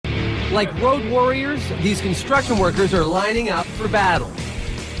Like road warriors, these construction workers are lining up for battle.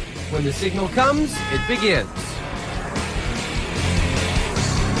 When the signal comes, it begins.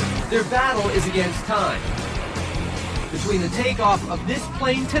 Their battle is against time. Between the takeoff of this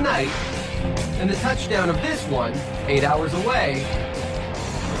plane tonight and the touchdown of this one, 8 hours away,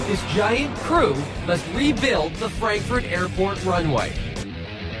 this giant crew must rebuild the Frankfurt Airport runway.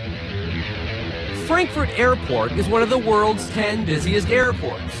 Frankfurt Airport is one of the world's 10 busiest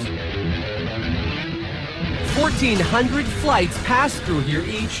airports. 1,400 flights pass through here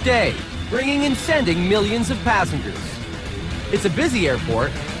each day, bringing and sending millions of passengers. It's a busy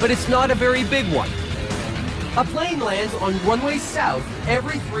airport, but it's not a very big one. A plane lands on runway south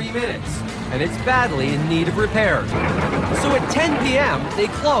every 3 minutes, and it's badly in need of repair. So at 10 p.m., they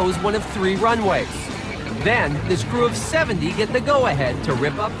close one of 3 runways. Then, this crew of 70 get the go-ahead to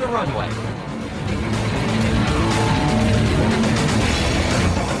rip up the runway.